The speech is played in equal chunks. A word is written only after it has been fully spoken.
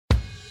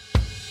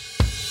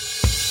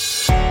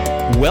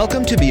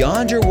Welcome to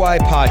Beyond Your Why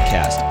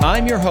podcast.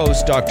 I'm your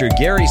host, Dr.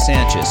 Gary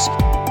Sanchez.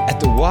 At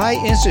the Why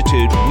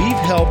Institute, we've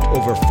helped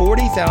over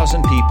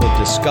 40,000 people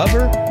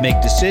discover,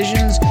 make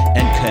decisions,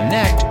 and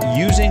connect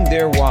using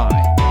their why.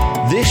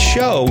 This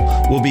show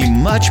will be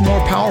much more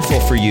powerful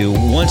for you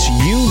once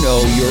you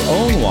know your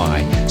own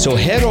why. So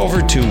head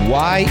over to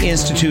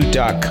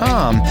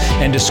whyinstitute.com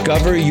and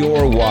discover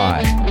your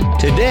why.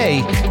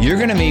 Today, you're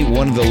going to meet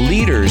one of the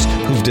leaders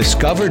who've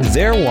discovered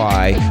their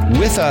why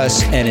with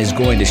us and is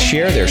going to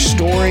share their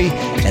story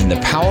and the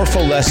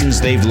powerful lessons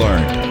they've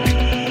learned.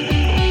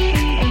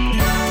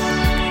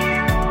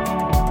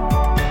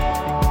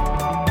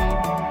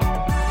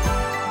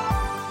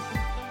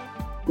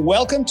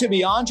 Welcome to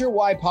Beyond Your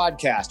Why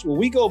podcast, where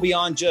we go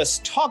beyond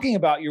just talking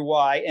about your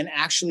why and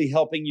actually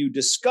helping you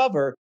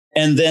discover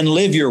and then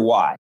live your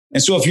why.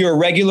 And so if you're a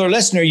regular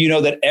listener, you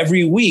know that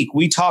every week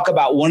we talk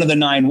about one of the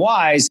 9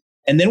 whys,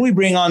 and then we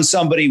bring on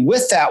somebody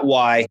with that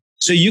why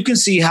so you can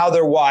see how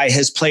their why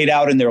has played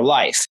out in their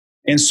life.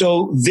 And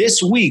so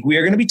this week, we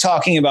are going to be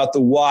talking about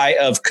the why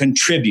of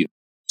contribute.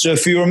 So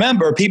if you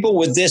remember, people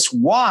with this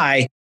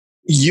why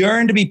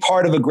yearn to be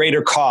part of a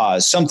greater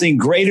cause, something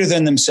greater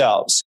than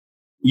themselves.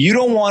 You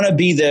don't want to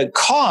be the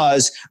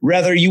cause,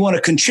 rather you want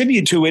to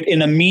contribute to it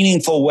in a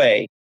meaningful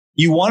way.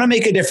 You want to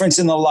make a difference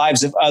in the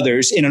lives of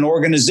others in an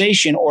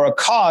organization or a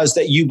cause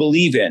that you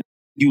believe in.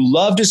 You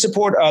love to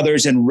support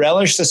others and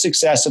relish the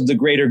success of the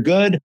greater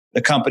good,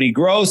 the company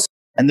growth,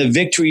 and the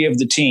victory of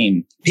the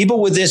team.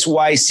 People with this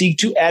why seek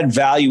to add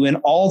value in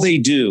all they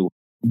do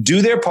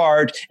their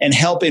part, and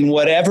help in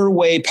whatever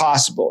way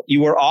possible.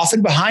 You are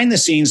often behind the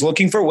scenes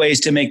looking for ways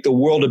to make the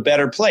world a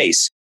better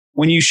place.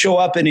 When you show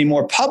up in a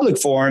more public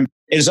forum,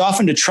 it is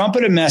often to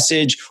trumpet a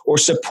message or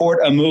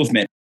support a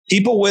movement.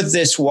 People with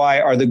this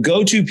why are the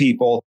go-to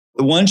people,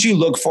 the ones you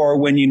look for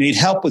when you need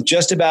help with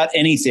just about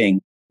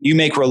anything. You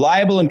make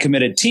reliable and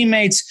committed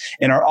teammates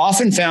and are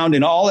often found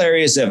in all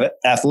areas of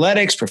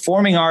athletics,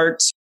 performing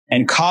arts,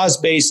 and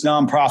cause-based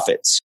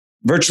nonprofits.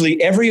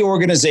 Virtually every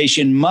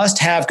organization must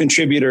have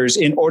contributors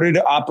in order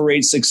to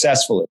operate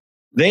successfully.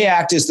 They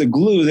act as the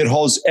glue that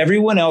holds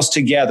everyone else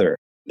together.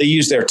 They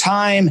use their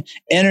time,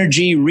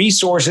 energy,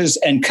 resources,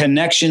 and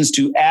connections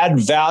to add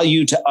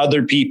value to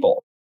other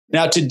people.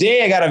 Now,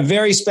 today, I got a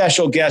very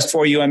special guest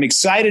for you. I'm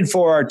excited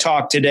for our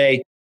talk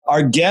today.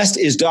 Our guest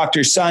is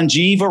Dr.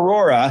 Sanjeev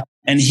Arora,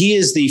 and he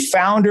is the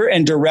founder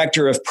and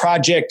director of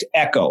Project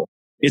Echo.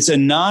 It's a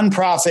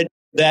nonprofit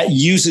that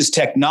uses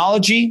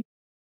technology,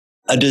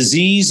 a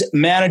disease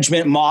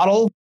management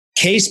model,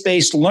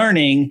 case-based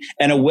learning,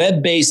 and a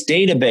web-based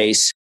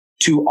database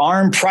to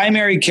arm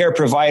primary care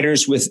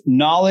providers with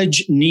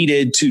knowledge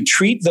needed to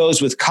treat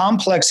those with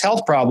complex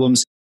health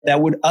problems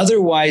that would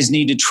otherwise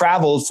need to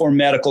travel for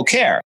medical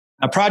care.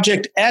 Now,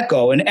 Project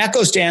Echo, and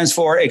Echo stands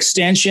for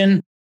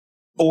Extension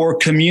for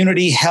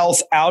Community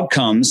Health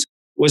Outcomes,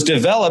 was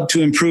developed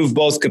to improve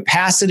both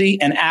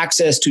capacity and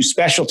access to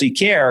specialty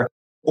care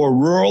for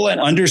rural and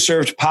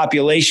underserved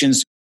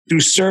populations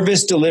through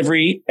service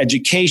delivery,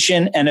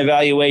 education, and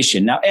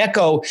evaluation. Now,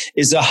 Echo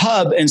is a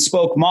hub and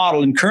spoke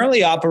model and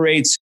currently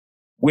operates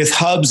with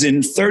hubs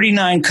in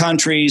 39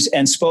 countries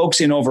and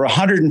spokes in over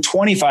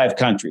 125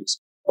 countries.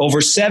 Over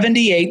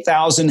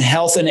 78,000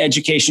 health and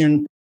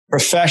education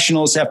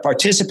professionals have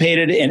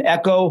participated in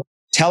Echo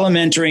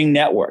telementoring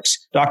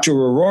networks. Dr.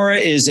 Arora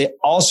is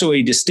also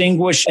a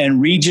distinguished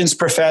and Regents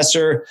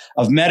Professor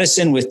of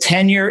Medicine with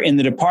tenure in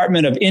the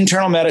Department of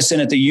Internal Medicine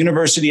at the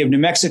University of New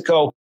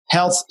Mexico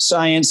Health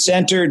Science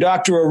Center.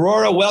 Dr.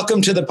 Arora,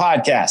 welcome to the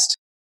podcast.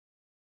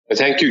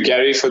 Thank you,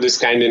 Gary, for this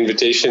kind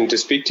invitation to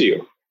speak to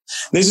you.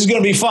 This is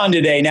going to be fun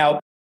today. Now,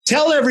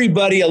 tell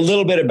everybody a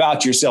little bit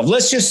about yourself.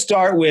 Let's just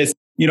start with,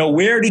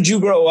 where did you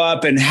grow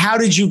up and how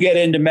did you get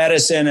into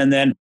medicine? And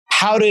then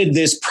how did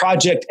this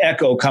Project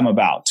Echo come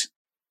about?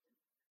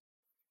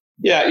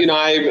 Yeah,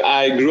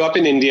 I grew up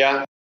in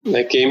India.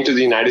 I came to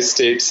the United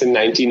States in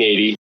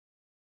 1980.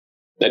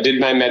 I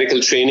did my medical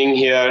training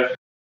here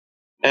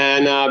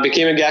and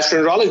became a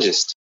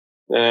gastroenterologist.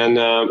 And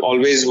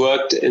always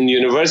worked in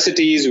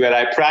universities where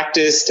I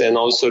practiced and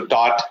also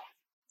taught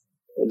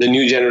the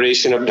new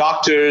generation of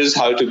doctors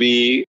how to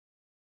be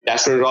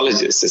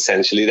gastroenterologists,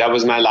 essentially. That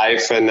was my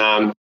life.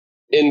 And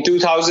in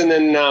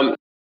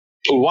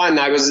 2001,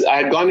 I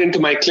had gone into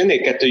my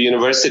clinic at the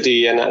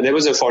university, and there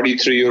was a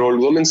 43-year-old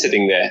woman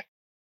sitting there.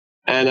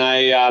 And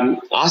I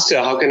asked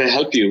her, how can I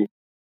help you?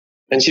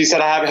 And she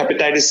said, I have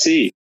hepatitis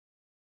C.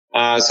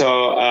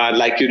 So I'd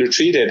like you to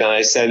treat it. And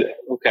I said,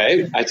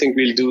 okay, I think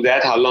we'll do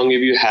that. How long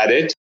have you had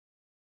it?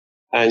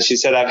 And she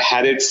said, I've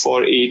had it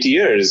for 8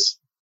 years.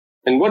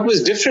 And what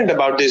was different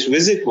about this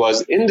visit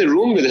was in the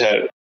room with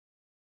her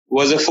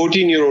was a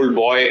 14-year-old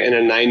boy and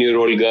a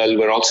 9-year-old girl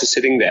were also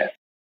sitting there.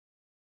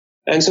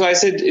 And so I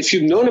said, if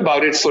you've known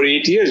about it for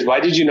 8 years,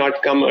 why did you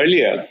not come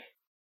earlier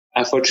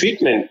for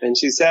treatment? And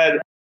she said,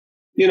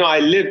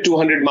 I live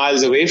 200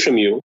 miles away from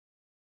you.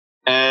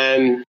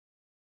 And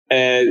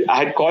I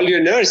had called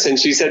your nurse and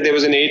she said there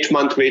was an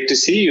 8-month wait to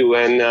see you.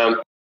 And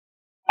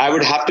I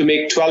would have to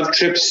make 12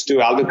 trips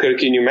to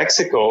Albuquerque, New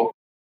Mexico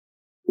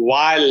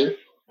while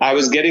I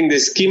was getting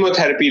this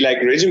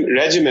chemotherapy-like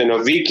regimen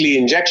of weekly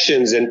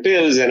injections and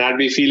pills, and I'd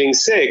be feeling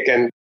sick.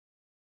 And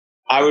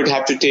I would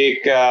have to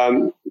take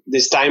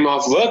this time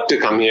off work to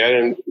come here.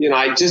 And,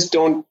 I just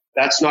don't,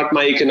 that's not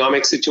my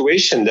economic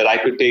situation that I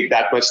could take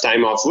that much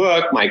time off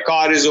work. My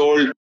car is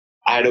old.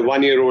 I had a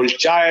 1-year-old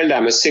child.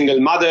 I'm a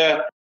single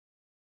mother.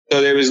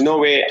 So there was no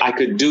way I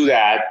could do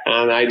that.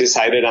 And I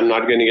decided I'm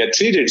not going to get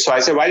treated. So I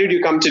said, why did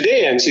you come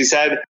today? And she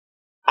said,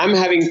 I'm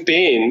having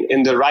pain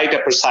in the right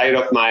upper side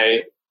of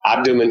my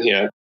abdomen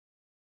here.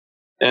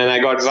 And I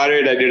got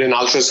worried. I did an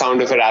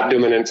ultrasound of her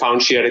abdomen and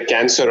found she had a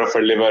cancer of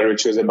her liver,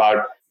 which was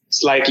about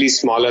slightly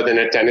smaller than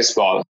a tennis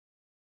ball.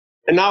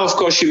 And now, of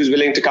course, she was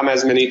willing to come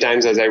as many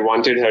times as I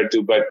wanted her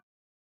to, but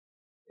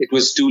it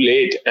was too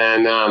late.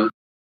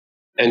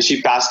 And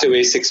she passed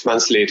away 6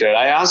 months later.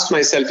 I asked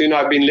myself,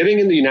 I've been living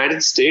in the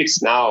United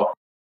States now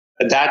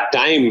at that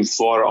time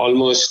for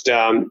almost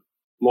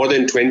more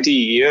than 20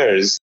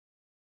 years.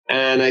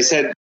 And I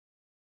said,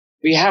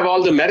 we have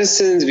all the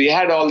medicines, we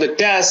had all the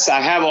tests, I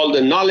have all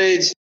the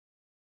knowledge.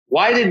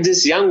 Why did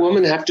this young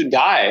woman have to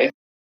die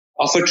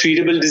of a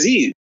treatable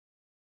disease?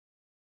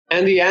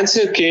 And the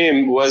answer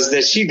was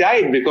that she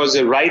died because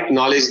the right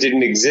knowledge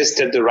didn't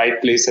exist at the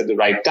right place at the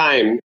right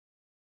time.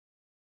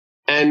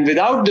 And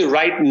without the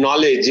right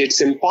knowledge, it's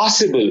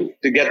impossible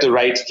to get the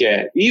right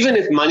care, even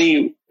if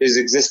money is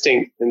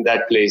existing in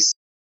that place,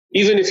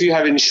 even if you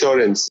have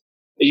insurance.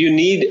 You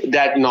need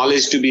that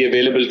knowledge to be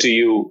available to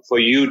you for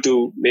you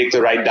to make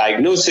the right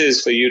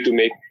diagnosis, for you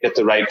to get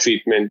the right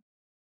treatment.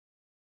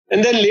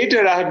 And then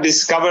later I have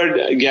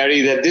discovered,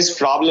 Gary, that this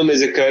problem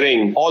is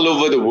occurring all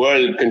over the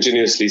world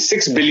continuously.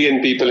 6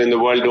 billion people in the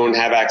world don't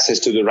have access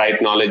to the right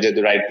knowledge at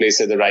the right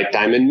place at the right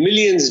time, and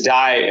millions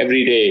die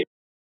every day.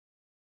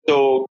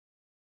 So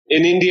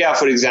in India,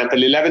 for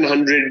example,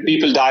 1,100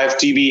 people die of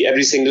TB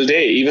every single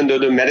day, even though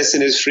the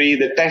medicine is free,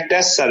 the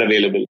tests are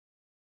available.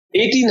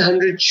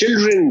 1,800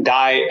 children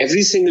die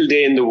every single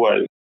day in the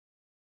world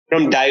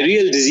from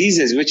diarrheal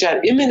diseases, which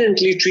are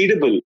imminently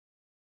treatable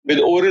with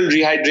oral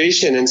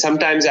rehydration and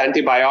sometimes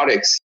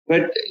antibiotics.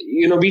 But,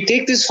 we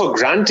take this for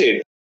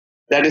granted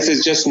that if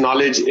it's just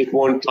knowledge, it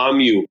won't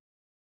harm you.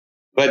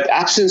 But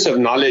absence of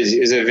knowledge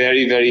is a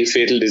very, very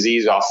fatal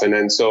disease often.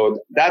 And so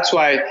that's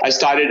why I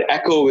started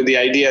ECHO with the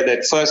idea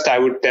that first I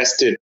would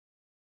test it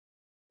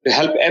to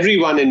help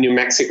everyone in New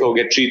Mexico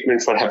get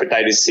treatment for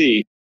hepatitis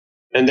C.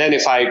 And then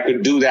if I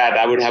could do that,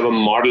 I would have a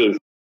model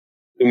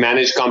to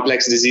manage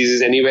complex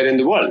diseases anywhere in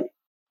the world.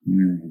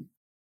 Mm.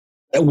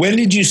 When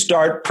did you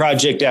start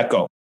Project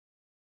ECHO?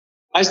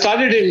 I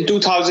started in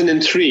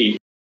 2003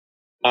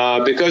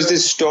 because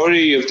this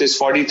story of this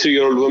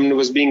 43-year-old woman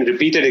was being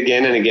repeated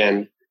again and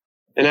again.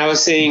 And I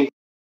was saying,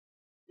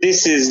 I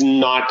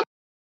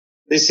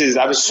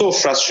was so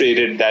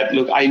frustrated that,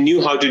 look, I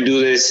knew how to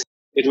do this.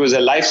 It was a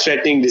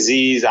life-threatening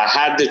disease. I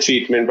had the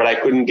treatment, but I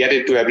couldn't get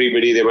it to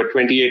everybody. There were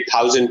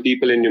 28,000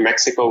 people in New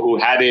Mexico who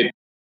had it.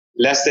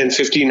 Less than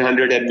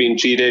 1,500 had been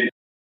treated.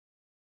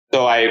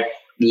 So I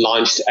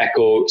launched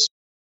ECHO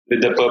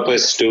with the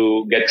purpose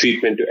to get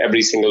treatment to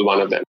every single one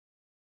of them.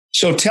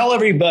 So tell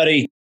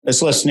everybody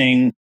that's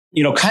listening,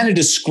 kind of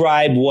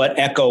describe what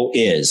ECHO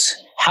is.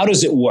 How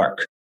does it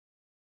work?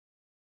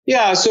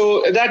 Yeah,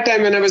 so at that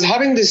time when I was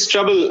having this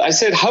trouble, I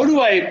said, how do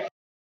I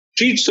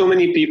treat so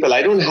many people?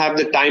 I don't have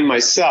the time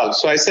myself.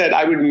 So I said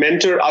I would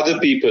mentor other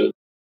people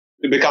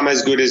to become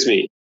as good as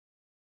me.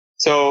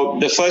 So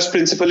the first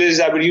principle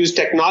is I would use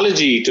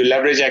technology to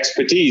leverage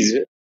expertise.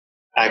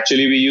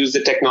 Actually, we use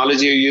the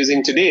technology you're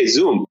using today,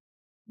 Zoom.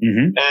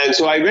 Mm-hmm. And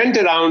so I went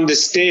around the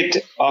state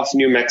of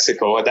New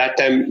Mexico. At that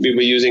time, we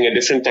were using a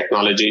different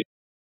technology.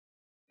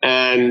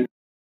 And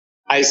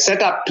I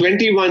set up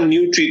 21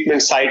 new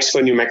treatment sites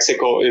for New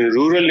Mexico in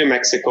rural New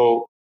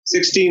Mexico.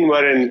 16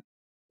 were in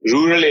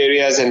rural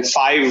areas and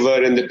 5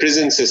 were in the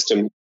prison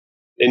system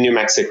in New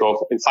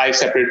Mexico, in 5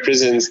 separate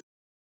prisons.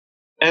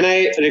 And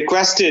I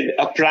requested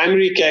a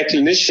primary care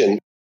clinician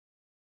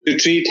to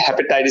treat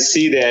hepatitis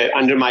C there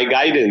under my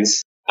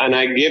guidance. And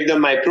I gave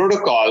them my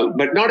protocol,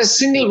 but not a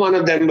single one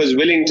of them was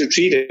willing to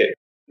treat it.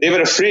 They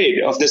were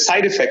afraid of the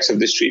side effects of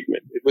this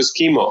treatment. It was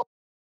chemo.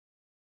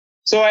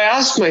 So I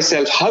asked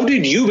myself, how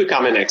did you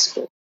become an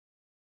expert?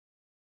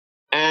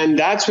 And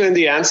that's when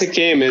the answer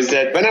came, is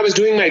that when I was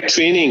doing my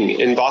training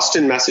in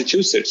Boston,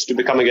 Massachusetts to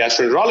become a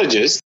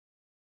gastroenterologist,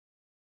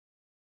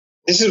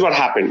 this is what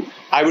happened.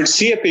 I would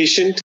see a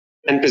patient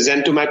and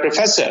present to my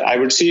professor. I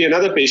would see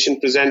another patient,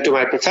 present to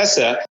my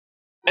professor.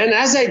 And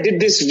as I did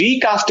this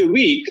week after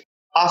week,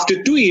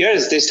 after 2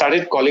 years, they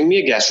started calling me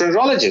a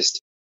gastroenterologist.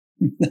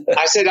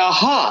 I said,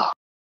 aha,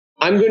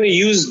 I'm going to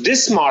use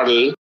this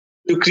model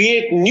to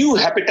create new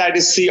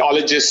hepatitis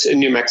C-ologists in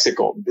New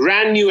Mexico,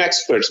 brand new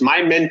experts, my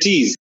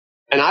mentees,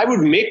 and I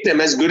would make them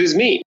as good as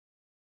me.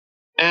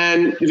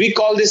 And we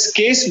call this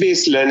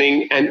case-based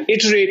learning and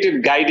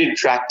iterative guided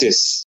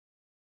practice.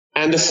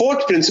 And the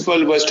fourth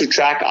principle was to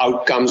track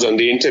outcomes on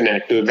the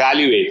internet, to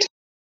evaluate.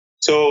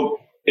 So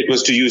it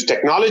was to use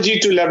technology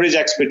to leverage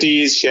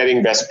expertise,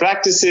 sharing best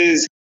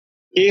practices,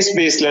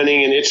 case-based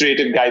learning and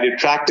iterative guided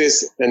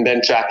practice, and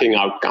then tracking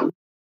outcomes.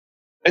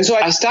 And so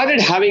I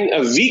started having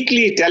a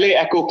weekly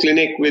tele-echo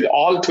clinic with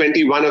all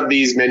 21 of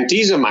these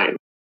mentees of mine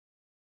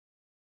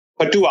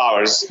for 2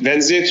 hours.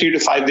 Wednesday, 3 to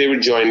 5, they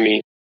would join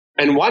me.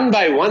 And one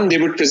by one, they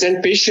would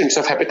present patients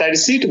of hepatitis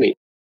C to me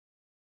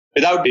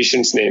without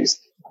patients' names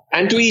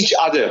and to each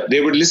other.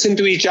 They would listen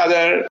to each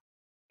other.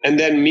 And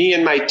then me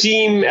and my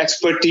team,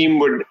 expert team,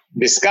 would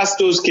discuss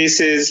those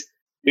cases.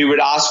 We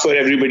would ask for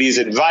everybody's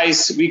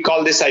advice. We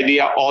call this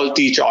idea all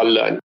teach, all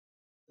learn.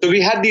 So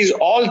we had these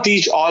all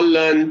teach, all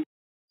learn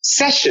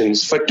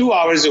sessions for 2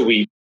 hours a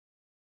week.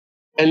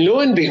 And lo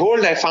and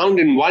behold, I found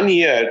in 1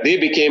 year, they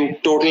became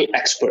total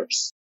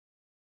experts.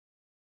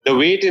 The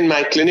wait in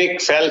my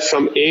clinic fell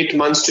from 8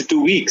 months to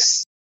 2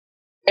 weeks.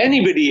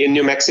 Anybody in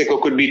New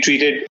Mexico could be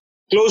treated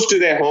close to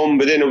their home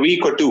within a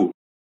week or two.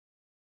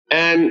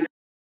 And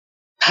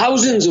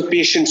thousands of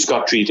patients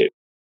got treated.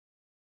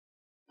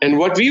 And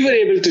what we were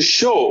able to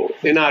show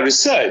in our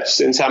research,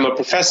 since I'm a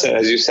professor,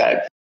 as you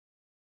said,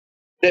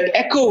 that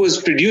Echo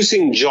was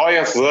producing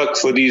joy of work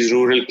for these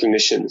rural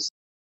clinicians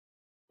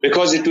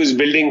because it was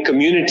building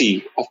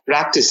community of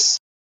practice.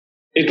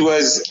 It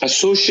was a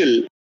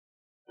social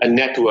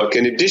network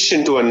in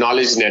addition to a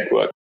knowledge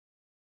network.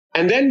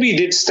 And then we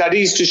did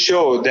studies to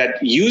show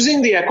that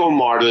using the Echo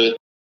model,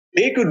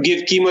 they could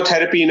give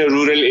chemotherapy in a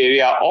rural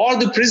area or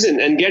the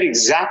prison and get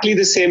exactly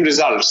the same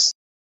results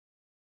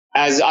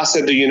as us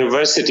at the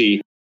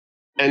university.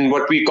 And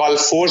what we call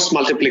force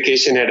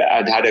multiplication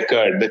had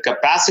occurred. The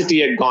capacity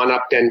had gone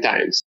up 10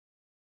 times.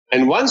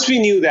 And once we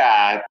knew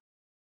that,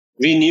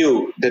 we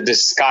knew that the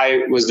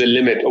sky was the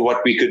limit of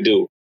what we could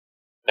do.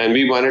 And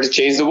we wanted to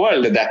change the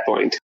world at that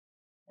point.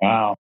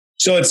 Wow.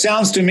 So it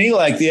sounds to me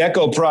like the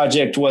Echo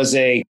project was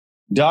a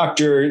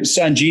Dr.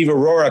 Sanjeev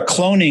Arora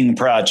cloning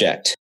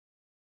project.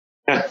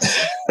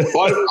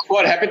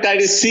 For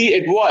hepatitis C,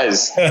 it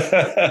was.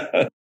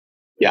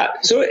 Yeah.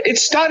 So it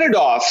started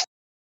off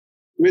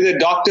with a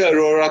Dr.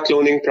 Arora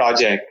cloning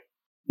project.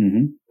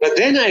 Mm-hmm. But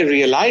then I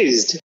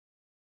realized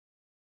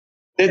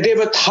that there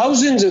were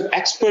thousands of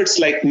experts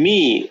like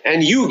me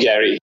and you,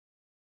 Gary,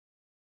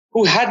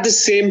 who had the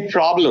same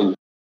problem,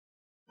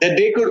 that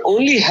they could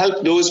only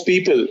help those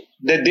people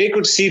that they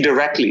could see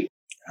directly.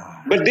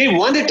 But they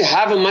wanted to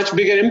have a much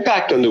bigger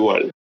impact on the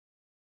world.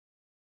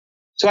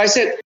 So I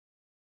said,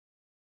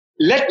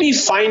 let me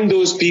find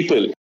those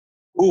people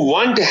who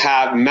want to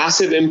have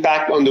massive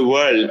impact on the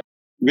world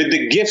with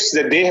the gifts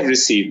that they have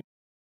received.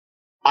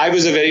 I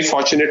was a very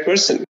fortunate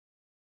person.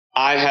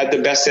 I had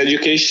the best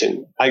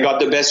education. I got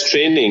the best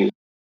training.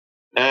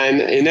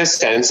 And in a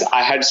sense,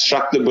 I had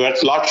struck the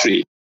birth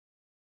lottery.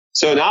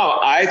 So now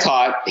I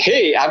thought,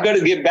 hey, I've got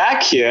to give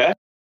back here.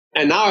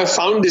 And now I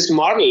found this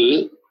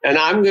model and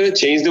I'm going to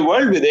change the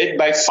world with it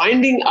by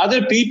finding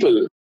other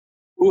people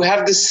who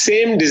have the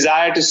same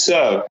desire to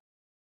serve.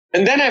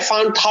 And then I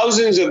found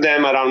thousands of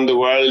them around the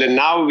world. And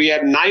now we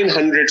have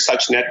 900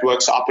 such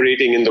networks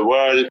operating in the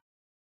world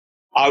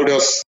out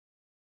of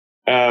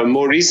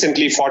more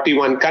recently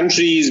 41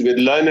 countries with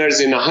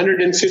learners in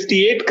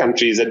 158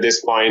 countries at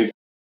this point.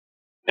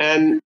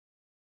 And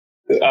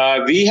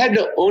we had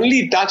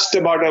only touched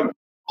about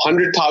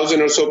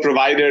 100,000 or so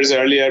providers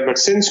earlier. But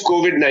since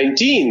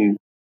COVID-19,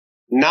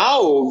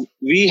 now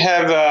we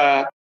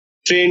have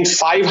trained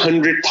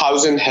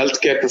 500,000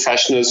 healthcare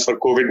professionals for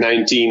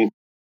COVID-19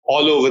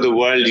 all over the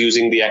world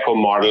using the Echo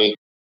model,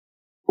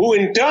 who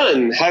in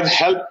turn have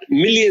helped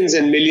millions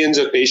and millions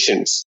of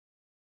patients.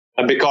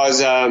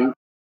 Because for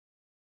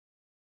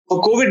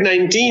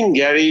COVID-19,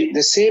 Gary,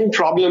 the same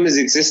problem is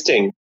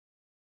existing.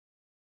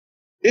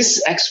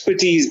 This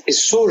expertise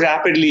is so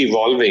rapidly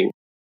evolving.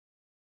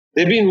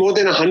 There have been more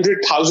than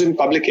 100,000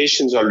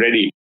 publications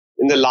already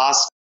in the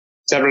last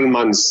several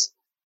months.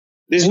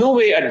 There's no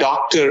way a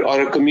doctor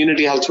or a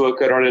community health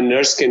worker or a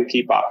nurse can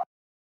keep up.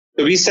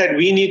 So we said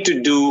we need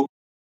to do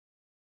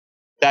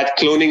that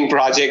cloning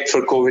project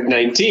for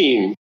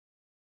COVID-19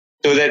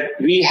 so that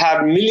we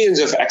have millions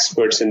of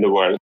experts in the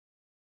world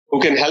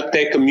who can help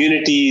their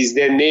communities,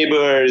 their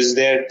neighbors,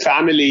 their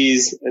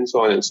families, and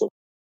so on and so forth.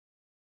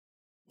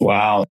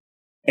 Wow.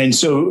 And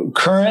so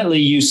currently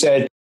you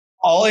said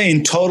all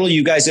in total,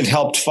 you guys have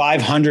helped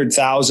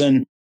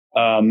 500,000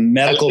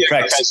 medical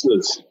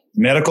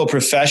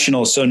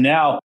professionals. So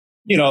now,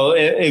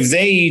 if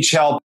they each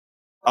help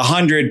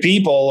 100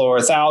 people or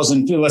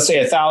 1,000, let's say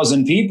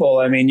 1,000 people,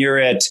 I mean, you're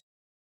at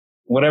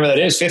whatever that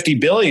is, 50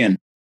 billion.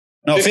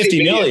 No,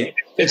 50 million.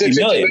 50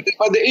 million.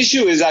 But the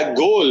issue is our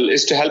goal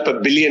is to help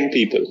 1 billion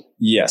people.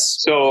 Yes.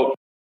 So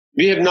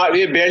we have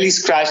barely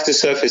scratched the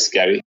surface,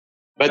 Gary.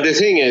 But the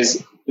thing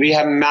is, we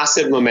have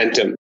massive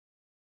momentum.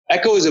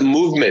 Echo is a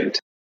movement.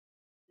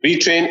 We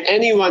train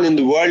anyone in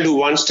the world who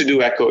wants to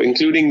do Echo,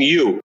 including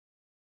you.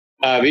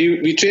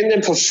 We train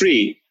them for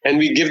free, and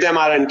we give them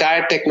our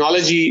entire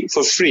technology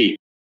for free.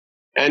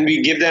 And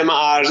we give them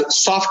our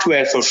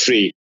software for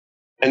free.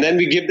 And then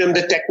we give them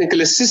the technical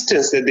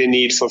assistance that they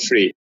need for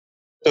free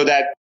so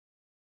that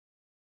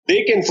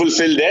they can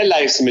fulfill their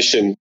life's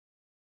mission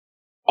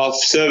of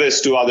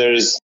service to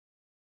others.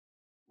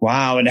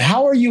 Wow. And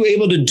how are you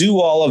able to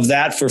do all of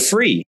that for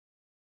free?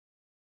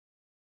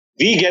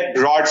 we get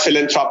broad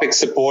philanthropic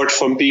support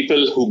from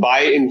people who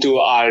buy into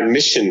our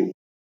mission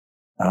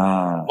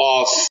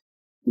of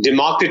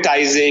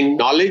democratizing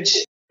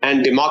knowledge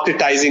and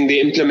democratizing the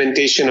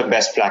implementation of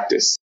best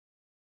practice.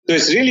 So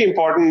it's really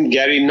important,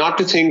 Gary, not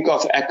to think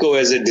of Echo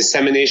as a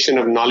dissemination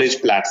of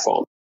knowledge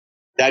platform.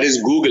 That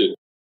is Google.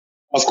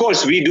 Of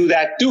course, we do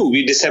that too.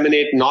 We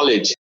disseminate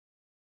knowledge.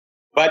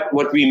 But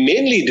what we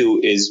mainly do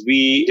is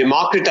we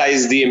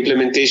democratize the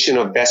implementation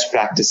of best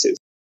practices.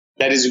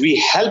 That is, we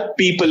help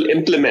people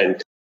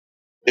implement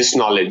this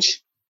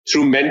knowledge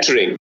through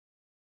mentoring.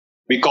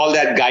 We call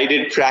that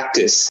guided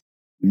practice.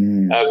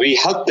 We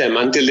help them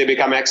until they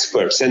become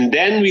experts, and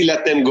then we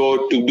let them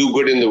go to do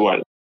good in the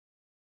world.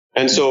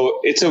 And so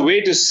it's a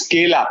way to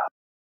scale up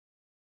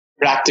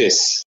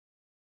practice.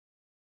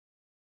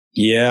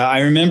 Yeah,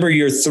 I remember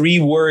your 3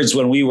 words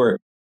when we were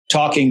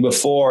talking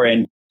before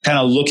and kind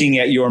of looking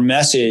at your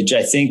message.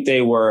 I think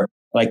they were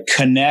like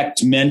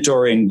connect,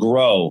 mentor, and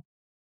grow.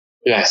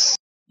 Yes.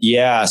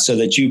 Yeah, so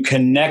that you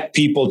connect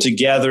people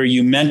together,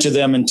 you mentor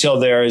them until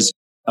there's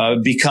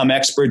become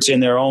experts in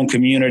their own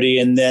community,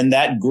 and then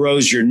that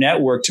grows your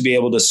network to be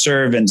able to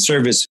serve and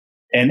service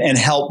and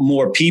help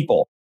more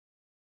people.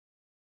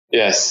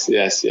 Yes.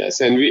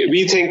 And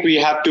we think we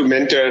have to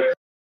mentor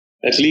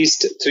at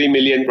least 3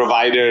 million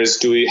providers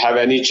to have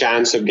any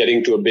chance of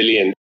getting to 1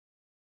 billion.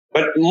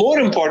 But more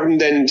important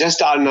than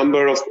just our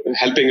number of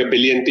helping 1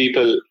 billion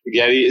people,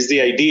 Gary, is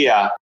the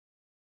idea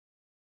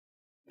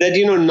that,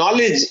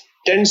 knowledge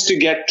tends to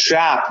get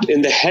trapped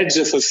in the heads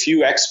of a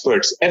few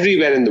experts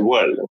everywhere in the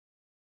world.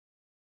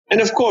 And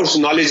of course,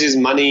 knowledge is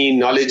money,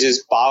 knowledge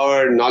is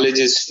power, knowledge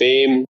is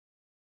fame.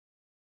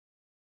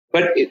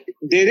 But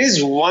there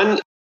is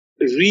one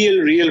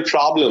real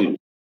problem,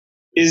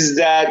 is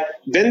that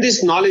when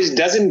this knowledge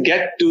doesn't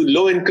get to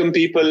low-income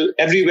people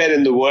everywhere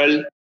in the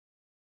world,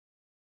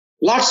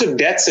 lots of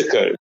deaths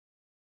occur.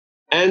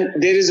 And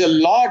there is a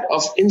lot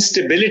of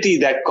instability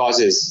that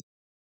causes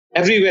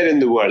everywhere in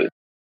the world.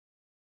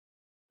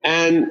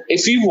 And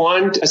if we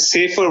want a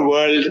safer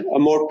world, a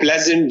more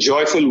pleasant,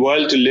 joyful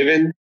world to live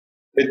in,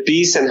 with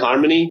peace and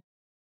harmony,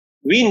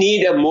 we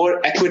need a more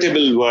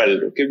equitable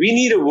world. Okay, we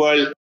need a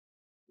world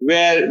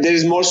where there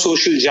is more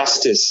social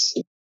justice.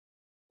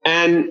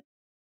 And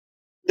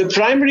the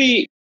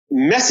primary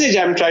message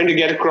I'm trying to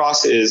get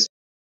across is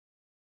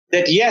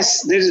that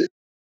yes, there's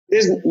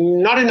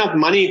not enough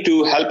money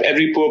to help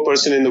every poor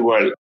person in the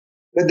world,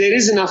 but there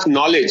is enough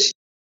knowledge.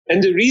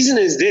 And the reason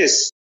is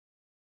this,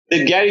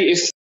 that Gary,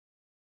 if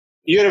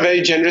you're a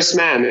very generous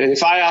man, and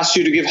if I asked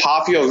you to give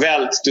half your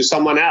wealth to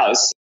someone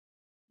else,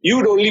 you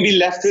would only be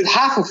left with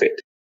half of it.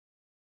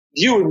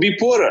 You would be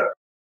poorer.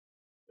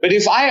 But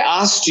if I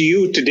asked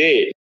you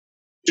today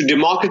to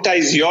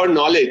democratize your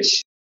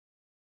knowledge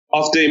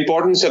of the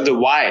importance of the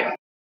why,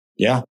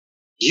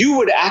 you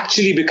would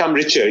actually become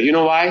richer. You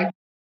know why?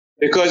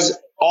 Because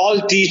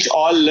all teach,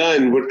 all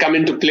learn would come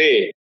into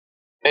play.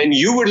 And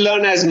you would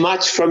learn as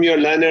much from your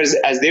learners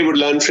as they would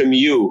learn from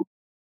you.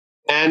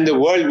 And the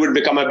world would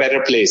become a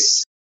better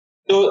place.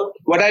 So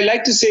what I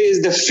like to say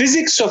is the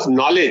physics of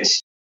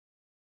knowledge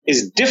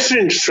is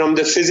different from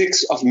the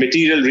physics of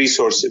material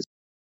resources.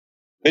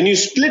 When you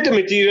split a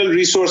material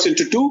resource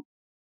into 2,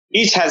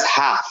 each has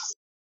half,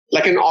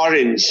 like an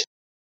orange.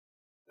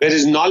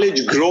 Whereas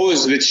knowledge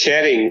grows with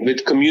sharing,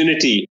 with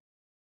community,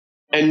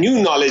 and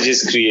new knowledge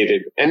is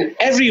created, and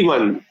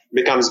everyone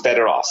becomes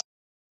better off.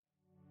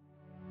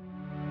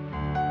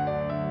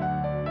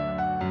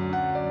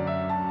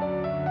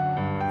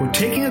 We're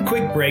taking a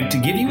quick break to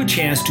give you a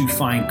chance to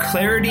find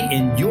clarity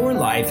in your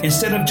life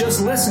instead of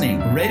just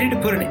listening. Ready to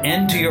put an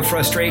end to your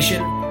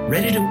frustration?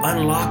 Ready to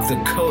unlock the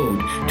code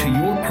to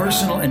your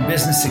personal and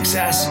business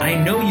success?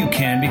 I know you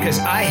can because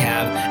I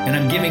have, and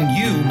I'm giving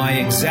you my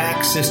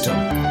exact system.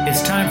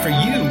 It's time for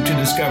you to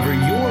discover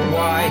your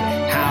why,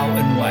 how,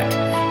 and what.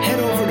 Head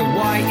over to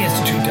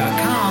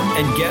whyinstitute.com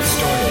and get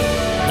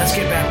started. Let's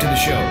get back to the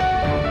show.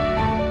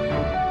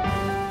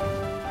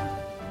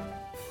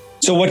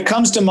 So what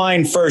comes to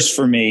mind first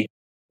for me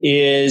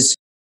is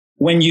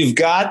when you've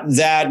got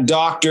that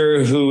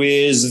doctor who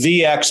is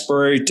the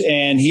expert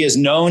and he is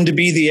known to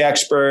be the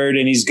expert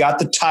and he's got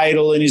the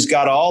title and he's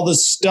got all the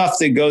stuff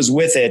that goes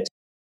with it,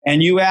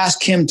 and you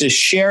ask him to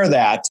share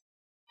that,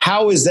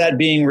 how is that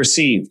being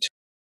received?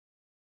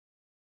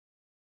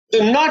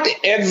 So not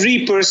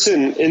every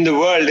person in the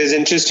world is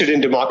interested in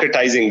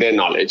democratizing their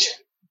knowledge.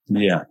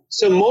 Yeah.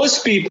 So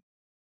most people,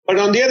 but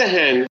on the other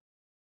hand,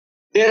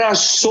 there are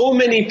so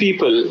many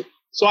people.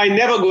 So I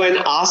never go and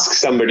ask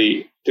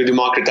somebody to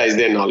democratize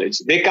their knowledge.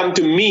 They come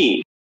to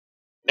me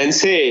and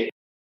say,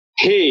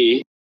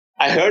 hey,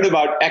 I heard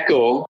about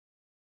Echo.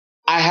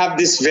 I have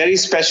this very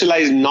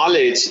specialized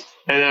knowledge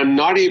and I'm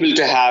not able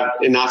to have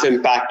enough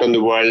impact on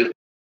the world.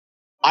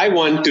 I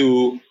want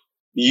to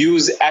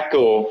use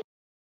Echo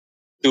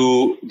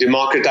to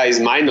democratize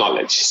my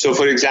knowledge. So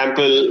for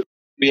example,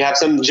 we have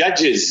some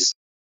judges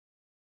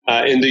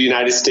in the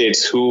United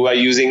States who are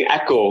using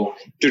Echo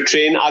to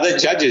train other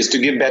judges to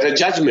give better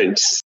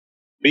judgments.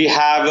 We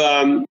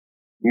have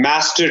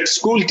mastered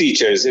school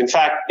teachers. In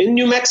fact, in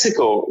New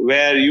Mexico,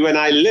 where you and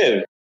I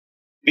live,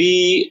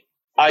 we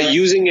are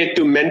using it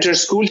to mentor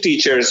school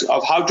teachers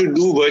of how to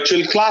do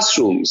virtual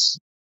classrooms.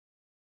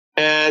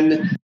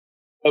 And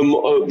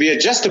we are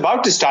just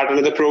about to start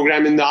another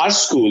program in our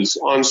schools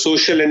on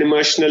social and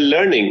emotional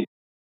learning.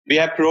 We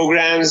have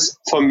programs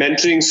for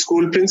mentoring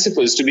school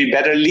principals to be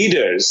better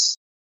leaders.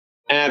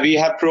 We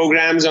have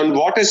programs on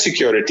water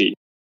security.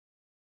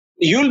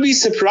 You'll be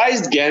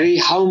surprised, Gary,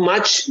 how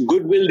much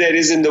goodwill there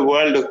is in the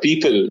world of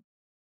people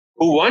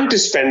who want to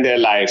spend their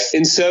life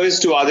in service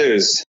to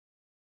others.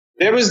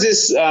 There was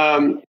this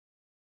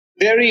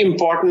very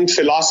important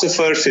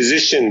philosopher,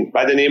 physician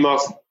by the name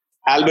of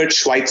Albert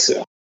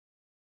Schweitzer.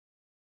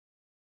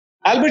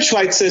 Albert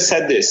Schweitzer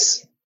said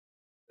this,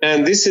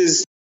 and this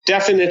is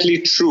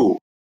definitely true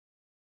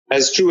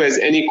as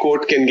any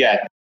quote can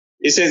get.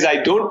 He says, "I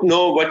don't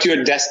know what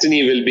your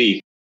destiny will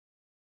be,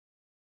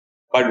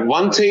 but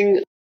one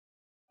thing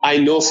I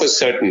know for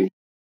certain.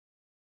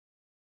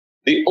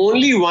 The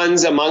only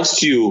ones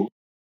amongst you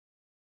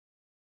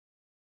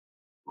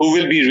who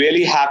will be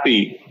really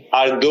happy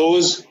are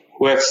those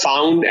who have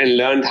found and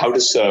learned how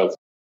to serve."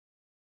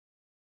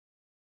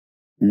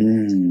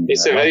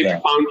 It's a very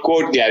profound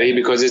quote, Gary,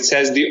 because it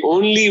says the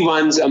only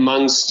ones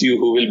amongst you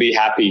who will be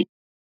happy.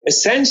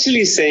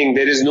 Essentially saying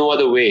there is no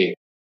other way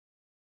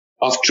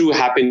of true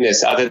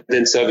happiness other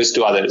than service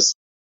to others.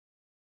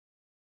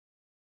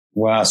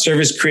 Wow.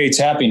 Service creates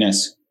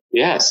happiness.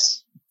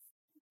 Yes.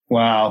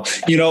 Wow.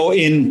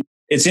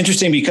 It's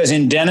interesting because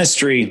in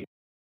dentistry,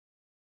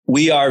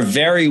 we are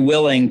very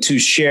willing to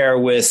share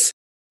with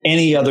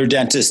any other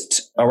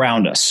dentist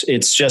around us.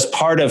 It's just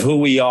part of who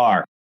we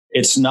are.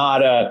 It's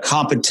not a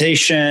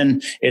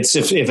competition. It's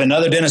if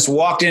another dentist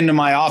walked into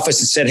my office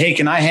and said, "Hey,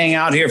 can I hang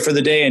out here for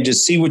the day and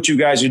just see what you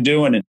guys are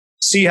doing and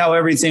see how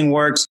everything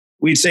works?"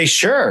 We'd say,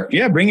 "Sure.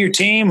 Yeah, bring your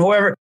team,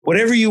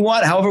 whatever you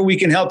want, however we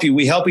can help you."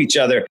 We help each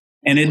other.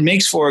 And it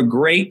makes for a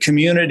great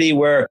community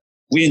where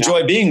we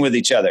enjoy being with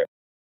each other.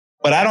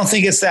 But I don't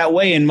think it's that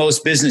way in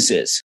most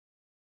businesses.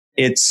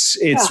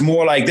 It's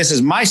more like, this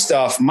is my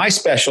stuff, my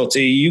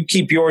specialty. You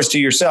keep yours to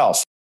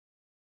yourself.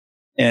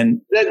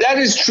 And that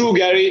is true,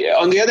 Gary.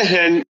 On the other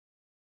hand,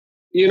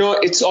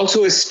 it's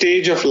also a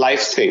stage of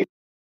life thing.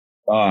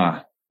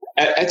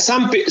 At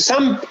some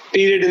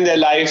period in their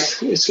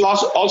life, it's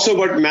also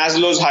about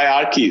Maslow's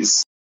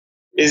hierarchies,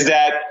 is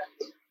that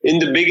in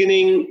the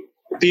beginning,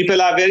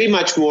 people are very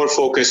much more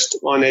focused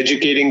on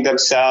educating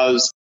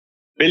themselves,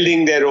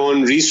 building their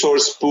own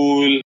resource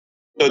pool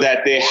so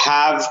that they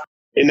have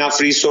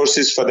enough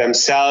resources for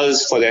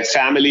themselves, for their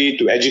family,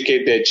 to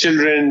educate their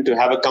children, to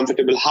have a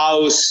comfortable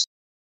house.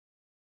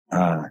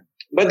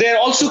 But there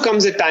also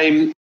comes a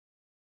time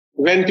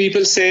when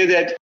people say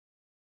that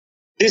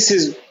this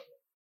is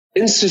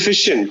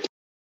insufficient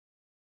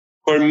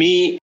for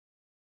me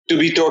to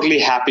be totally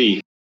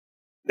happy.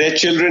 Their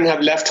children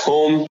have left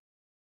home.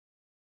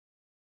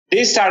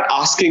 They start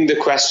asking the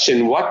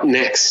question, what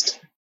next?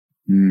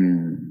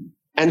 And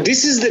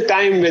this is the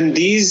time when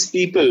these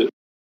people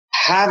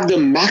have the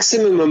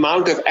maximum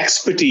amount of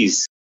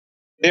expertise.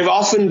 They've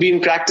often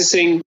been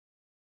practicing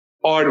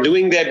or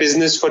doing their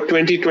business for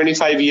 20,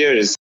 25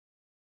 years.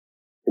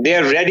 They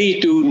are ready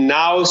to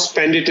now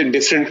spend it a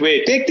different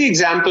way. Take the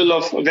example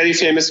of a very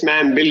famous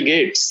man, Bill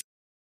Gates.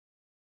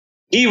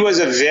 He was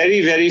a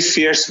very, very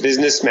fierce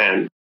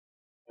businessman,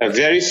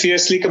 very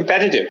fiercely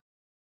competitive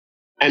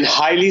and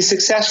highly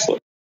successful.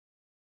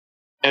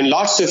 And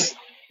lots of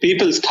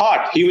people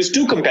thought he was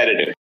too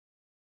competitive.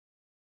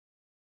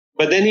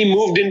 But then he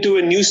moved into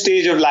a new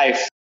stage of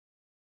life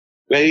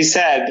where he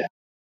said,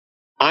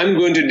 I'm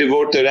going to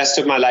devote the rest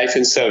of my life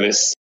in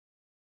service.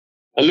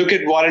 And look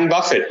at Warren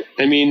Buffett.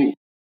 I mean,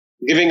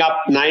 giving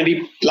up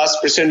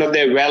 90+% of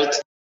their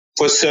wealth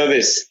for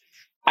service.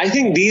 I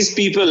think these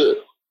people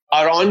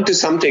are on to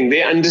something.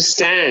 They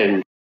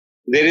understand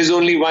there is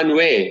only one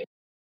way.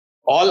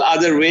 All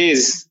other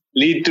ways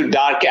lead to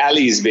dark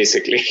alleys,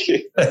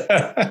 basically.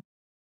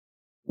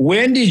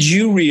 When did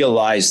you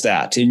realize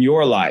that in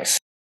your life?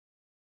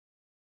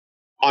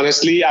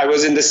 Honestly, I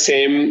was in the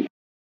same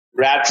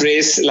rat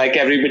race like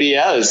everybody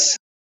else.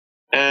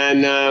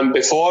 And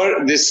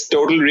before this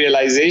total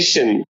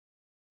realization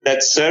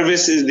that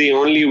service is the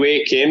only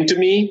way came to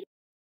me,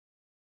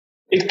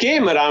 it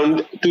came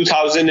around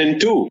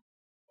 2002.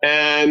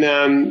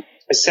 And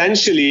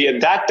essentially,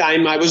 at that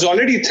time, I was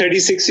already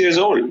 36 years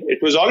old.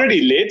 It was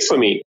already late for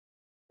me.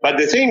 But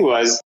the thing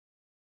was,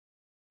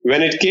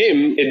 when it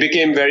came, it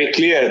became very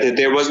clear that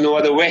there was no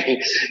other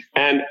way.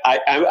 And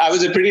I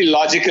was a pretty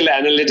logical,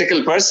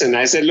 analytical person.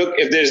 I said, look,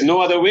 if there's no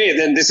other way,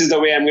 then this is the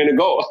way I'm going to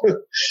go.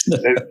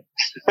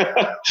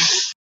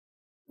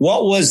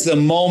 What was the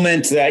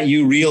moment that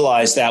you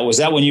realized that? Was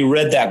that when you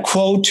read that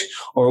quote,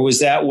 or was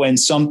that when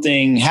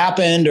something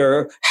happened,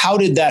 or how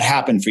did that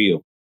happen for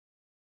you?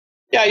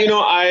 Yeah,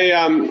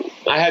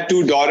 I had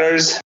two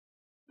daughters,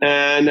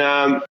 and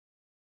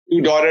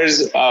two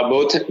daughters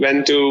both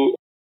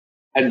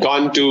had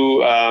gone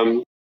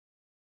to,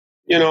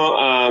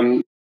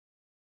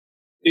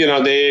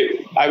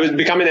 I was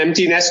becoming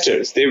empty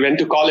nesters. They went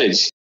to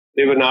college.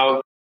 They were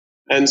now,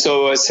 and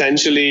so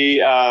essentially,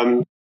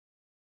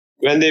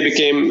 when they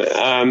became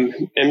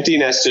empty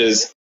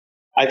nesters,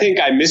 I think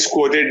I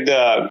misquoted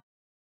the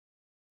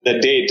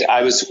date.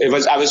 I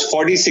was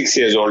 46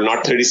 years old,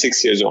 not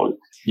 36 years old.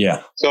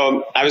 Yeah.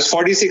 So I was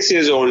 46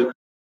 years old.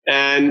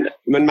 And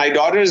when my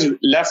daughters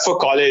left for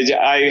college,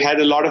 I had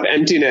a lot of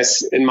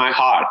emptiness in my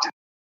heart.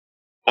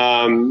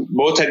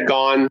 Both had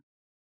gone.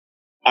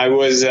 I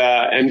was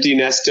empty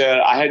nester.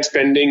 I had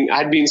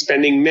been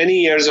spending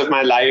many years of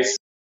my life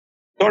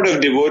sort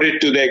of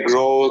devoted to their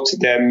growth,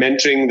 their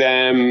mentoring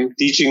them,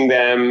 teaching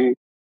them.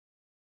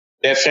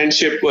 Their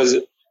friendship was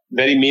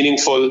very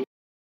meaningful.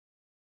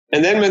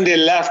 And then when they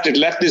left, it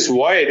left this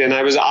void. And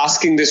I was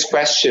asking this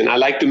question. I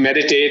like to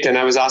meditate. And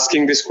I was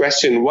asking this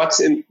question,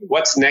 what's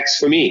next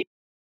for me?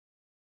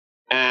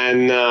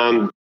 And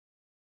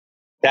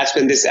that's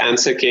when this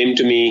answer came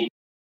to me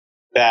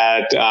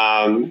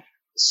that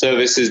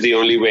service is the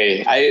only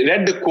way. I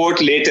read the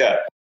quote later,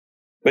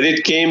 but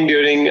it came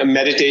during a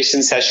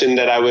meditation session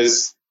that I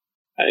was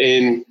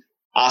in,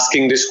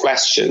 asking this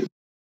question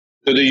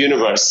to the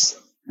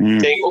universe,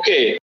 saying,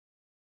 okay,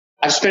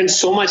 I've spent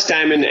so much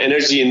time and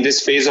energy in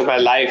this phase of my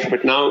life,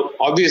 but now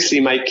obviously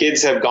my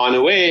kids have gone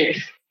away.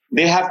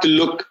 They have to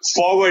look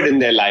forward in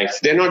their life.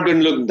 They're not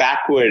going to look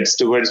backwards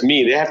towards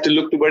me. They have to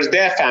look towards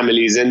their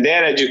families and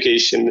their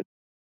education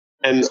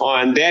and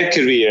on their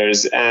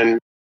careers. And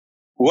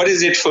what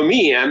is it for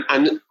me?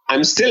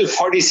 I'm still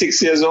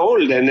 46 years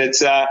old, and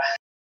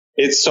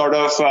it's sort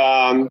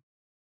of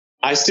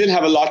I still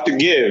have a lot to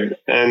give,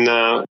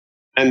 and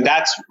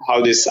that's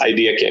how this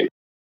idea came.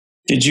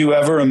 Did you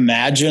ever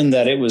imagine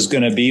that it was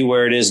going to be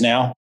where it is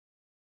now?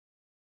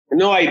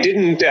 No, I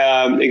didn't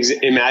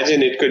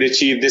imagine it could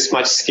achieve this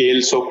much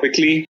scale so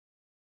quickly.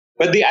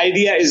 But the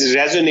idea is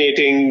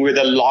resonating with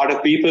a lot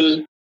of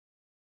people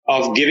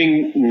of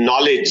giving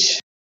knowledge.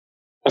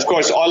 Of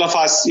course, all of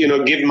us,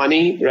 give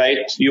money,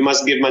 right? You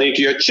must give money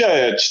to your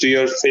church, to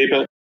your faith.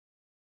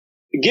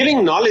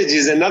 Giving knowledge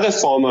is another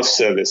form of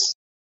service.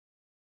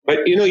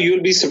 But,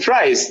 you'll be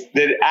surprised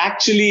that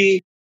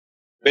actually,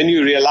 when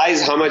you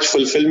realize how much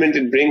fulfillment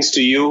it brings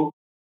to you.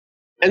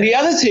 And the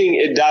other thing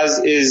it does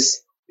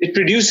is it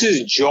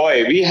produces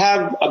joy. We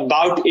have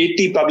about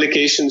 80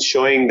 publications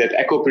showing that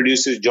Echo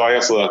produces joy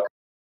of work.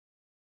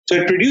 So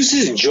it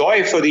produces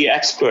joy for the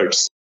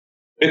experts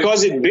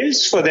because it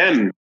builds for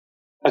them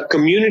a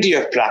community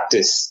of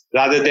practice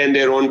rather than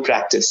their own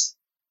practice.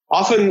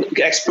 Often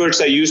experts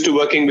are used to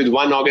working with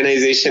one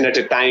organization at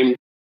a time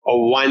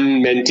or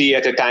one mentee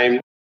at a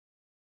time.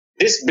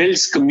 This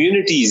builds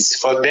communities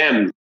for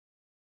them.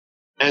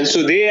 And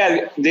so they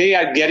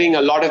are getting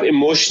a lot of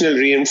emotional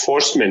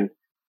reinforcement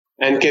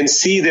and can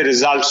see the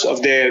results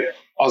of their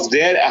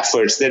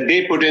efforts that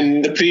they put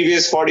in the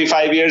previous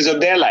 45 years of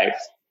their life.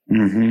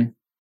 Mm-hmm.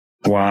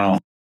 Wow.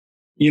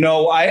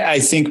 I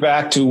think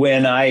back to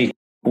when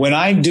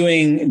I'm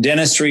doing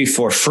dentistry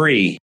for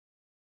free,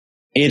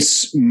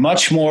 it's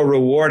much more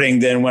rewarding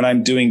than when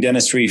I'm doing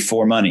dentistry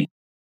for money.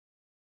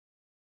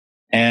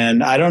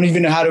 And I don't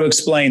even know how to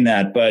explain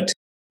that, but,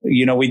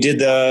 we did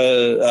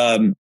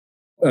the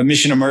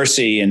Mission of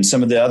Mercy and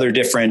some of the other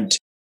different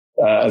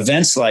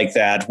events like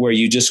that, where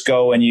you just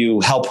go and you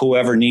help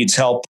whoever needs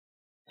help.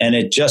 And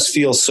it just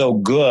feels so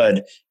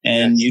good.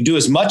 And you do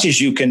as much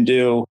as you can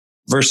do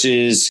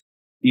versus,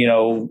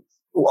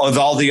 with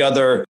all the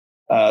other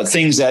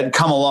things that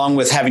come along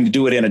with having to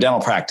do it in a dental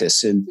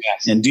practice and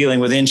dealing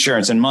with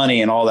insurance and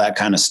money and all that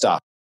kind of stuff.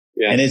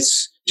 Yes. And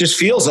it's just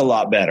feels a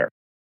lot better.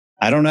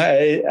 I don't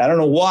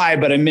know why,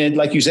 but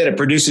like you said, it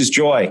produces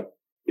joy.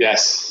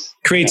 Yes.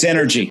 Creates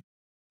energy.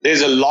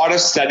 There's a lot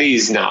of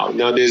studies now.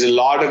 Now there's a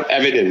lot of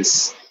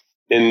evidence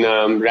in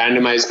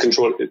randomized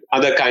control,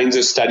 other kinds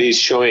of studies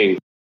showing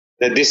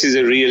that this is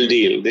a real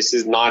deal. This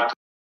is not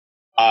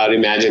our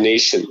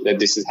imagination that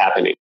this is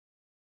happening.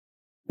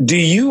 Do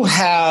you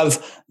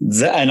have,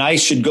 and I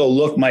should go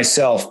look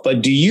myself,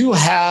 but do you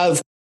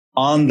have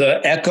on the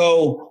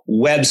Echo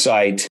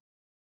website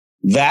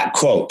that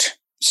quote,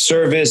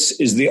 service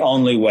is the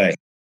only way?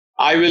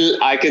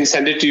 I can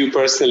send it to you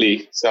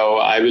personally. So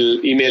I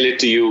will email it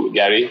to you,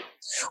 Gary.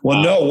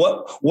 Well,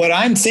 no, what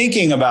I'm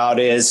thinking about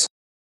is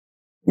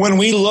when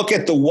we look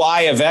at the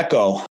why of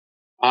Echo,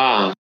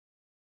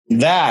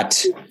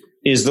 that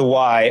is the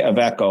why of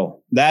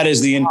Echo. That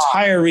is the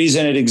entire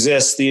reason it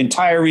exists, the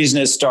entire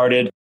reason it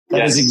started.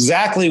 That is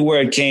exactly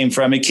where it came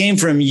from. It came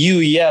from you,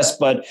 yes,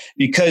 but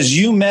because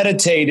you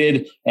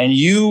meditated and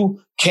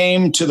you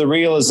came to the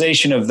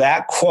realization of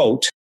that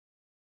quote,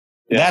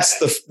 that's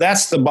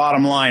the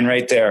bottom line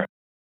right there.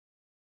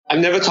 I've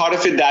never thought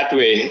of it that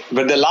way,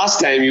 but the last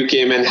time you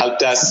came and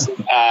helped us,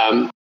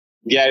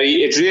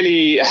 Gary, it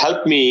really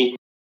helped me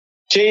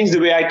change the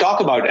way I talk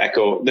about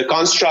Echo. The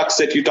constructs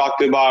that you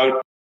talked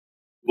about,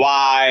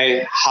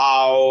 why,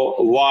 how,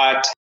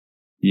 what.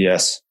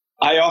 Yes.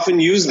 I often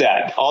use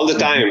that all the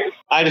time.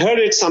 I'd heard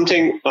it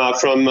something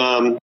from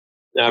on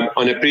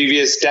a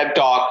previous TED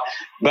Talk,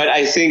 but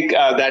I think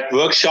that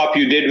workshop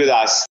you did with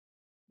us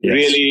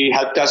really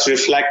helped us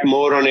reflect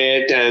more on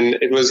it, and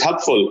it was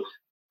helpful.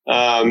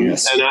 And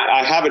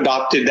I have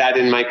adopted that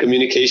in my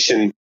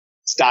communication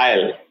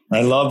style.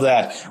 I love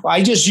that.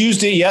 I just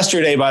used it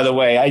yesterday, by the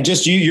way.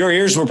 Your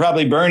ears were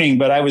probably burning,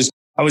 but I was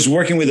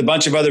working with a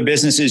bunch of other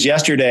businesses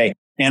yesterday,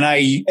 and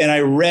I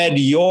read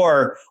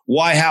your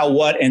why, how,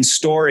 what, and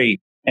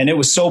story. And it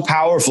was so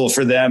powerful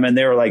for them. And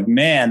they were like,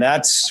 man,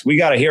 we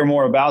got to hear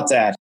more about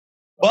that.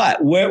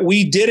 But what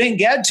we didn't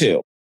get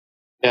to,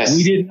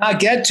 we did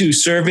not get to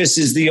service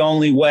is the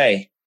only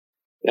way.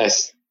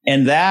 Yes.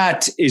 And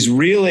that is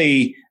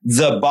really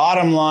the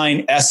bottom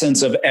line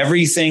essence of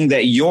everything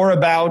that you're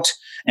about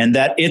and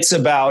that it's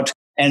about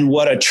and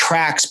what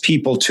attracts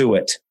people to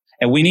it.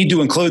 And we need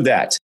to include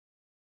that.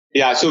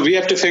 Yeah. So we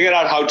have to figure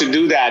out how to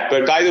do that.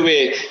 But by the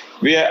way,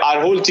 our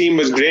whole team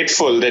was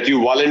grateful that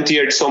you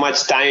volunteered so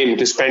much time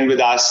to spend with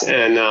us.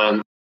 And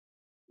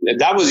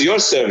that was your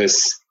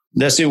service.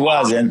 Yes, it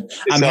was. And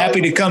I'm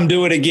happy to come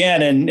do it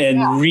again and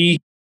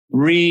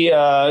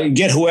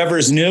get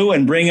whoever's new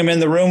and bring them in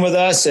the room with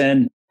us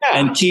and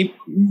keep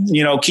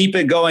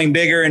it going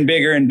bigger and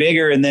bigger and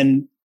bigger, and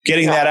then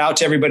getting that out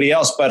to everybody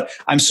else. But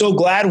I'm so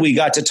glad we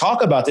got to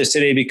talk about this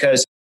today,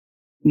 because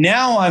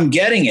now I'm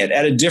getting it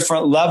at a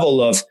different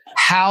level of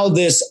how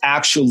this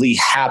actually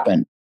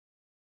happened.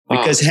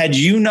 Because had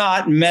your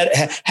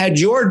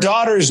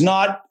daughters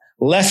not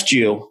left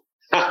you,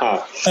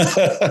 so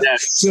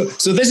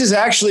this is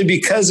actually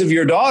because of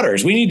your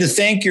daughters. We need to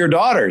thank your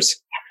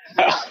daughters.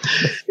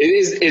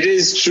 It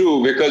is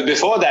true, because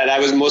before that I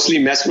was mostly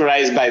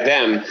mesmerized by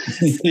them.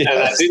 And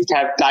I didn't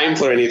have time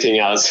for anything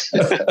else.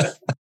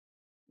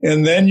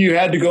 And then you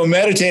had to go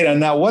meditate on,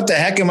 now what the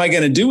heck am I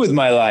going to do with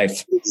my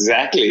life?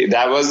 Exactly.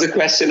 That was the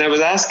question I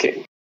was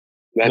asking.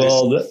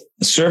 The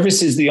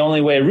service is the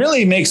only way. It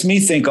really makes me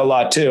think a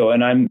lot too.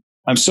 And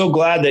I'm so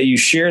glad that you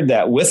shared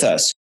that with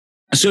us.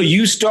 So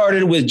you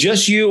started with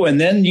just you, and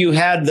then you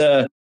had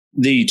the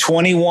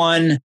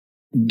 21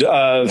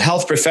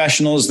 health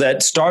professionals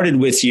that started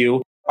with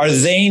you. Are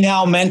they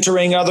now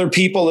mentoring other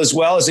people as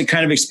well? Is it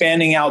kind of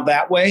expanding out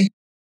that way?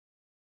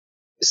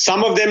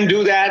 Some of them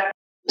do that.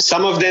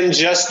 Some of them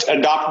just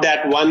adopt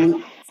that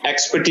one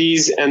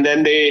expertise and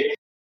then they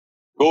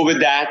go with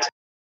that.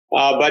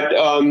 But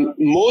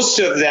most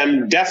of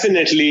them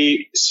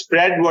definitely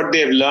spread what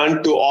they've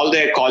learned to all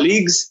their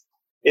colleagues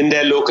in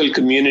their local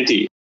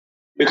community.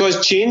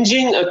 Because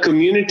changing a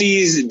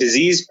community's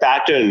disease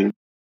pattern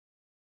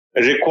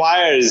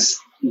requires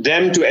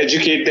them to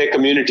educate their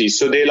community.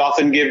 So they'll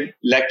often give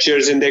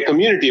lectures in their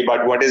community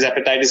about what is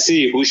hepatitis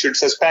C, who should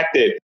suspect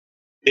it.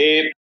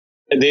 They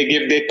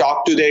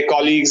talk to their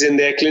colleagues in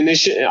their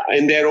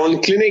in their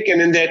own clinic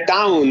and in their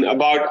town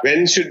about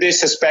when should they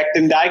suspect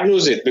and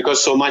diagnose it,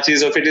 because so much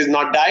of it is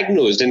not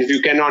diagnosed. And if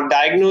you cannot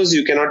diagnose,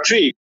 you cannot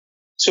treat.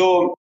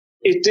 So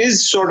it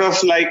is sort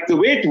of like, the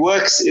way it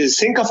works is,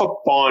 think of a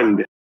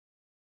pond.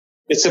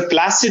 It's a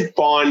placid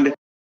pond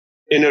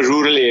in a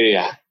rural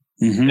area.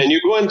 Mm-hmm. And you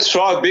go and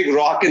throw a big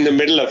rock in the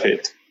middle of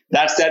it.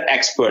 That's that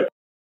expert.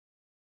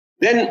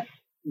 Then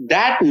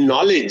that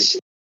knowledge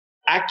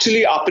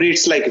actually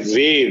operates like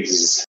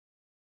waves.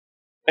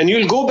 And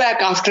you'll go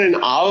back after an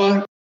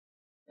hour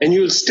and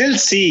you'll still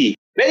see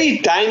very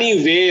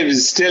tiny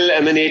waves still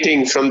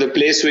emanating from the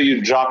place where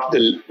you dropped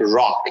the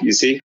rock, you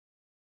see.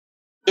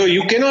 So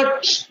you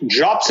cannot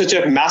drop such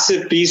a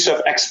massive piece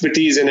of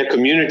expertise in a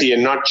community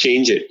and not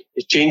change it.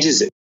 It changes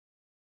it.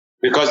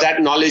 Because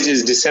that knowledge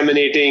is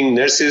disseminating.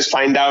 Nurses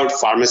find out,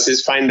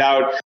 pharmacists find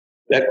out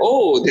that,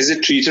 oh, there's a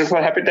treater for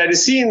hepatitis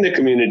C in the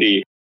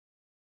community.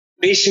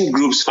 Patient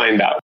groups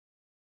find out.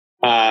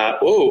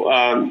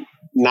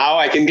 Now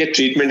I can get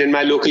treatment in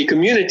my local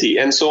community,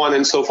 and so on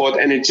and so forth.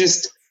 And it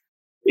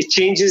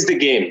changes the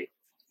game.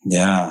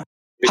 Yeah.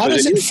 How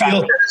does it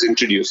feel?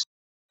 Introduced.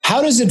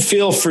 How does it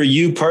feel for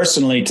you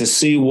personally to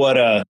see what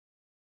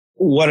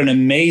an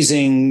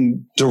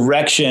amazing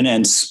direction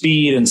and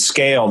speed and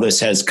scale this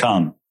has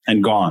come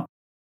and gone?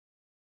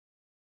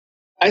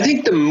 I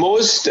think the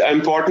most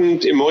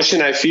important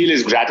emotion I feel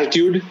is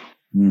gratitude.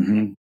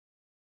 Mm-hmm.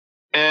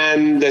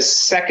 And the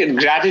second,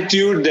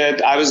 gratitude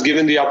that I was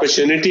given the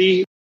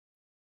opportunity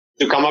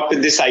to come up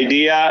with this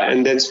idea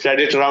and then spread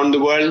it around the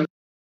world.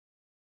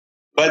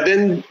 But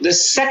then the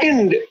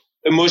second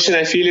emotion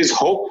I feel is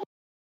hope,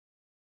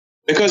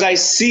 because I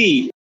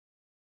see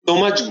so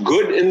much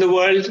good in the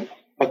world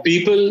of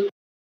people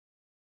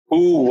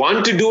who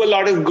want to do a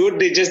lot of good.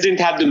 They just didn't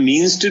have the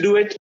means to do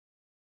it.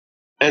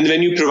 And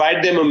when you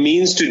provide them a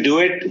means to do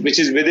it, which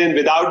is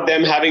without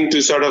them having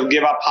to sort of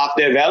give up half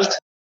their wealth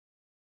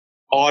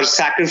or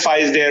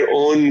sacrifice their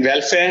own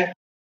welfare,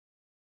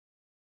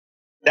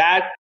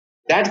 that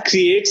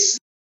creates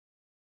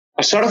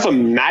a sort of a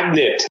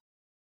magnet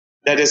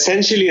that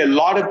essentially a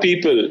lot of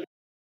people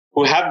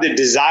who have the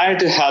desire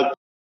to help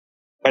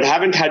but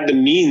haven't had the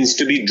means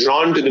to be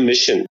drawn to the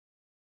mission.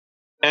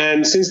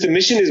 And since the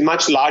mission is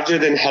much larger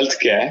than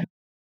healthcare,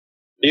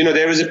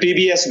 there was a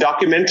PBS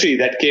documentary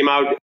that came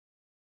out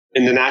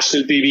in the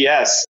national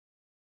PBS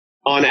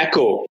on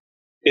ECHO.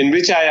 in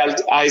which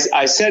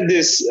I said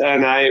this,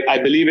 and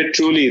I believe it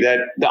truly,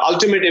 that the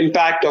ultimate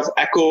impact of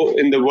ECHO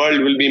in the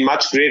world will be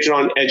much greater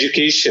on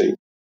education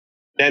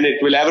than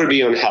it will ever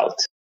be on health.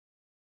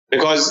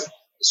 Because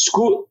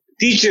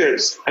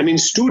students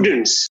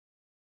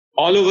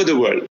all over the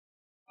world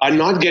are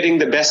not getting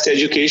the best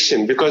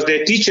education because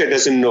their teacher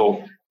doesn't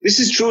know. This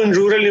is true in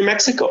rural New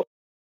Mexico.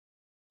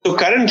 So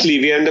currently,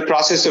 we are in the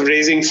process of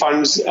raising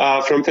funds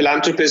from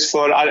philanthropists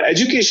for our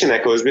education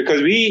echoes,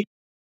 because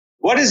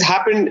what has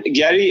happened,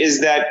 Gary,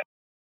 is that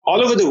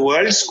all over the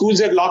world, schools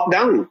are locked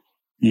down.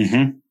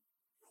 Mm-hmm.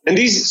 And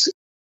these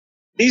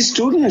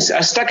students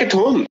are stuck at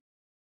home,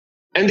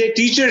 and their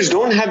teachers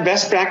don't have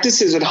best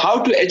practices on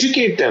how to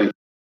educate them.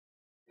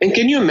 And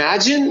can you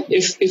imagine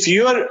if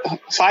you're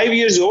 5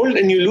 years old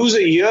and you lose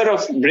a year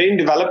of brain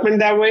development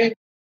that way?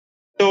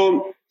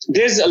 So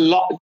there's a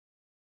lot.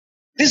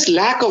 This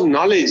lack of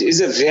knowledge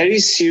is a very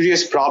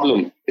serious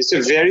problem. It's a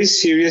very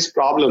serious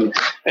problem,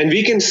 and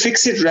we can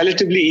fix it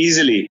relatively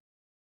easily.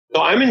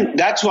 So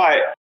that's why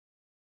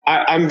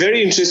I'm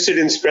very interested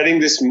in spreading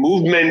this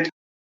movement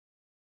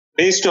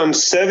based on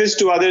service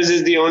to others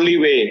is the only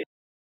way.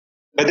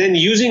 But then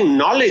using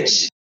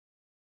knowledge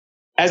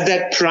as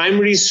that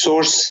primary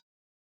source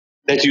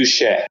that you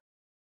share,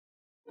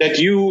 that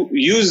you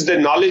use the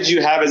knowledge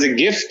you have as a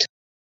gift,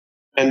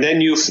 and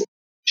then you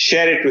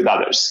share it with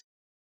others.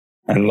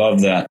 I love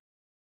that.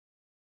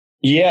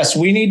 Yes,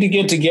 we need to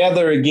get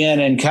together again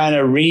and kind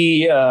of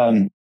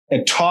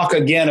talk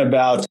again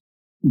about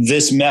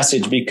this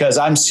message, because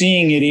I'm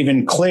seeing it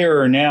even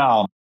clearer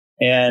now.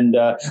 And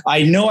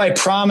I know I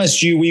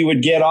promised you we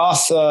would get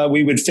off,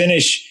 we would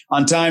finish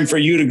on time for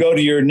you to go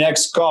to your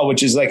next call,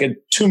 which is like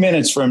 2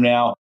 minutes from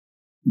now.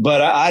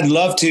 But I'd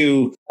love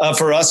to,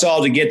 for us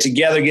all to get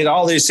together, get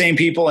all these same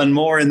people and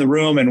more in the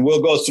room, and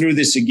we'll go through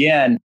this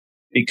again,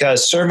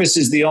 because service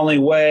is the only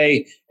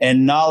way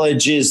and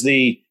knowledge is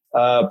the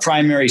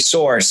primary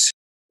source,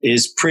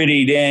 is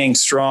pretty dang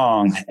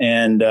strong.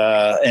 And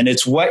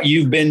it's what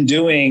you've been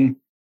doing.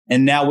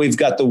 And now we've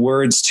got the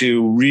words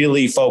to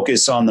really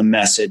focus on the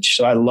message.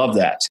 So I love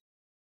that.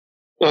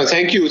 Well,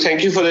 thank you.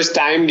 Thank you for this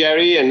time,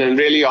 Gary. And I'm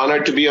really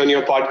honored to be on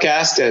your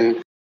podcast.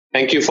 And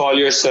thank you for all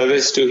your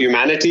service to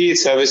humanity,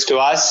 service to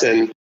us,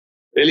 and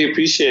really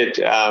appreciate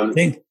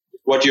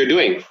what you're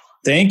doing.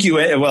 Thank you.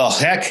 Well,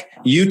 heck,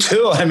 you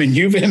too. I mean,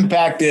 you've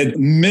impacted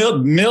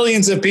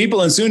millions of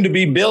people and soon to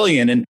be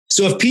billion. And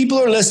so if people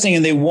are listening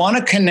and they want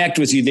to connect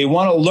with you, they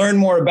want to learn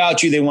more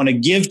about you, they want to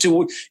give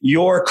to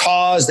your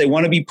cause, they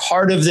want to be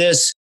part of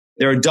this,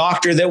 they're a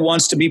doctor that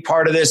wants to be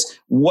part of this,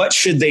 what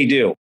should they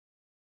do?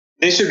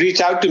 They should reach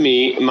out to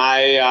me.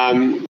 My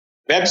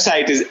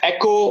website is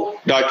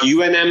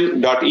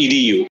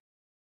echo.unm.edu.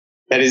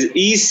 That is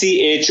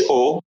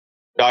echo.unm.edu.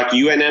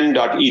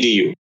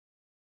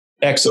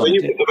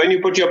 Excellent. So when you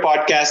put your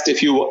podcast,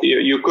 if you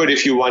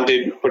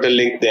wanted, put a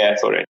link there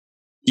for it.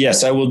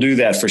 Yes, I will do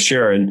that for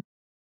sure. And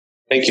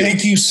thank you.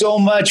 Thank you so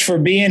much for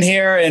being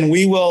here. And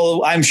we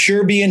will, I'm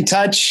sure, be in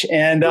touch.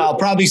 And I'll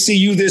probably see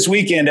you this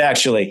weekend,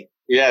 actually.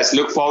 Yes,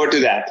 look forward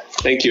to that.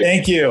 Thank you.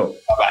 Thank you.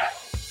 Bye-bye.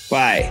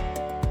 Bye.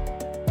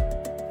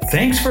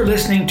 Thanks for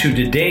listening to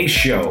today's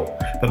show.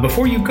 But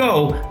before you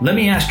go, let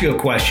me ask you a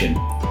question.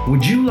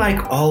 Would you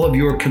like all of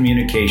your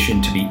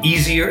communication to be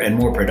easier and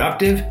more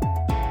productive?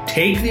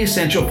 Take the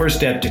essential first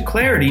step to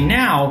clarity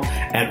now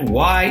at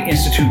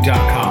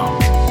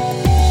whyinstitute.com.